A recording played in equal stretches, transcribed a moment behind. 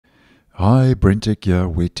Hi, BrenTech here,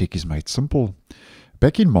 where tech is made simple.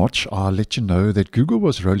 Back in March, I let you know that Google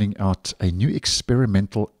was rolling out a new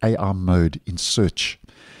experimental AR mode in search.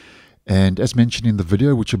 And as mentioned in the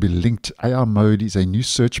video, which will be linked, AR mode is a new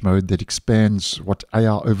search mode that expands what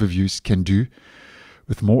AR overviews can do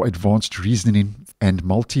with more advanced reasoning and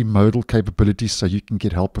multimodal capabilities so you can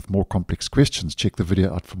get help with more complex questions. Check the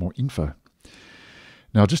video out for more info.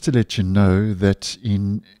 Now, just to let you know that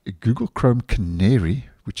in Google Chrome Canary,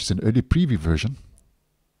 which is an early preview version,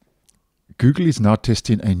 Google is now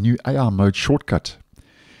testing a new AR mode shortcut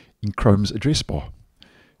in Chrome's address bar.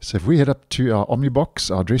 So if we head up to our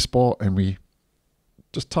Omnibox, our address bar, and we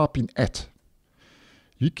just type in @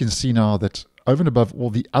 you can see now that over and above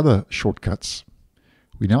all the other shortcuts,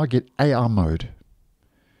 we now get AR mode.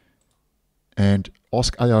 And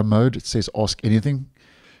ask AR mode, it says ask anything.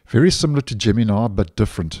 Very similar to Gemini, but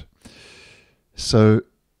different. So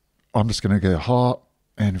I'm just going to go ha,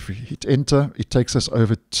 and if we hit enter, it takes us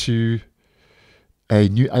over to a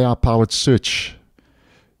new AR-powered search.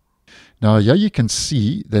 Now here you can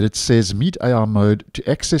see that it says meet AR mode. To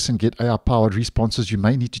access and get AR-powered responses, you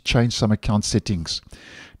may need to change some account settings.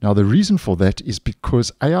 Now the reason for that is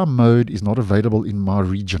because AR mode is not available in my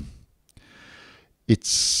region.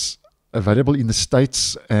 It's available in the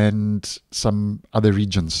States and some other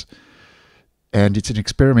regions. And it's an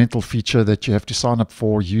experimental feature that you have to sign up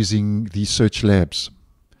for using the Search Labs,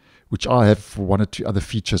 which I have for one or two other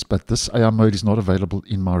features, but this AR mode is not available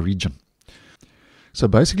in my region. So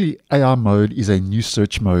basically, AR mode is a new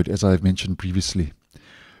search mode, as I've mentioned previously,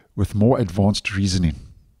 with more advanced reasoning.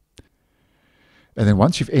 And then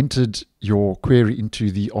once you've entered your query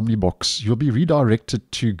into the Omnibox, you'll be redirected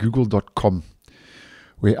to google.com,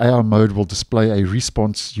 where AR mode will display a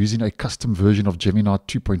response using a custom version of Gemini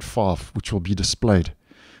 2.5, which will be displayed.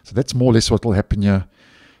 So that's more or less what will happen here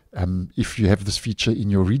if you have this feature in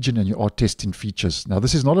your region and you are testing features. Now,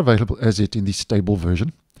 this is not available as yet in the stable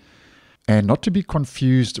version, and not to be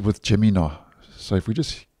confused with Gemini. So if we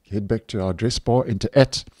just head back to our address bar, enter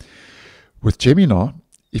 @ with Gemini,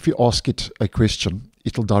 if you ask it a question,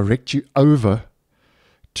 it'll direct you over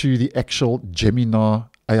to the actual Gemini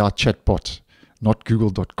AR chatbot, not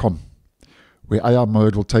google.com, where AR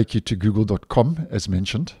mode will take you to google.com, as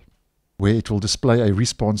mentioned, where it will display a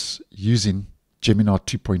response using Gemini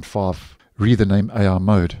 2.5, read the name AR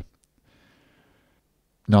mode.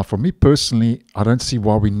 Now, for me personally, I don't see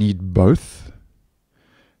why we need both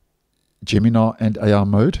Gemini and AR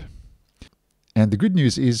mode. And the good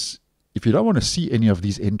news is, if you don't want to see any of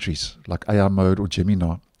these entries, like AR mode or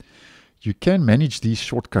Gemini, you can manage these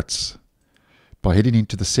shortcuts by heading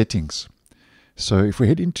into the settings. So if we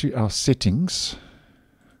head into our settings,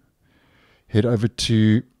 head over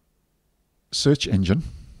to search engine,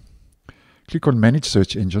 click on manage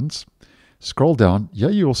search engines, scroll down, here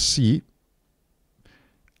you'll see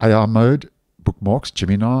AR mode, bookmarks,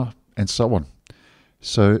 Gemini, and so on.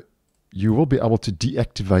 So you will be able to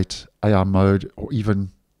deactivate AR mode or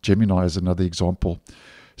even Gemini as another example.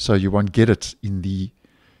 So you won't get it in the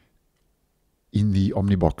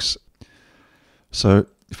Omnibox. So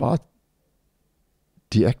if I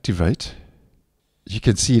deactivate, you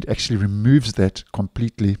can see it actually removes that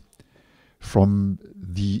completely from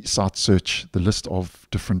the site search, the list of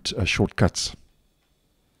different shortcuts.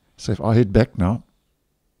 So if I head back now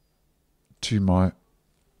to my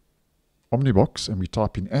Omnibox and we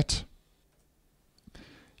type in @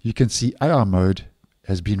 you can see AR mode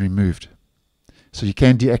has been removed. So you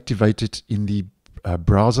can deactivate it in the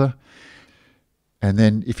browser. And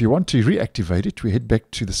then if you want to reactivate it, we head back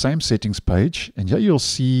to the same settings page, and here you'll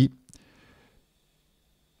see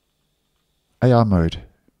AR mode.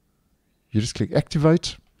 You just click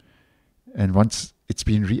activate, and once it's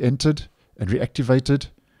been re-entered and reactivated,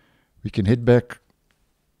 we can head back,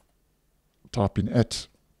 type in @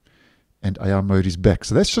 and AR mode is back.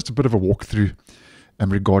 So that's just a bit of a walkthrough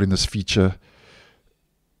regarding this feature.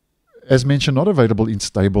 As mentioned, not available in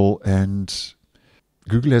stable, and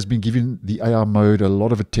Google has been giving the AR mode a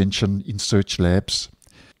lot of attention in Search Labs.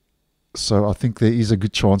 So I think there is a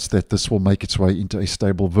good chance that this will make its way into a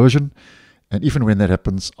stable version. And even when that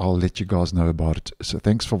happens, I'll let you guys know about it. So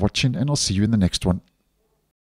thanks for watching, and I'll see you in the next one.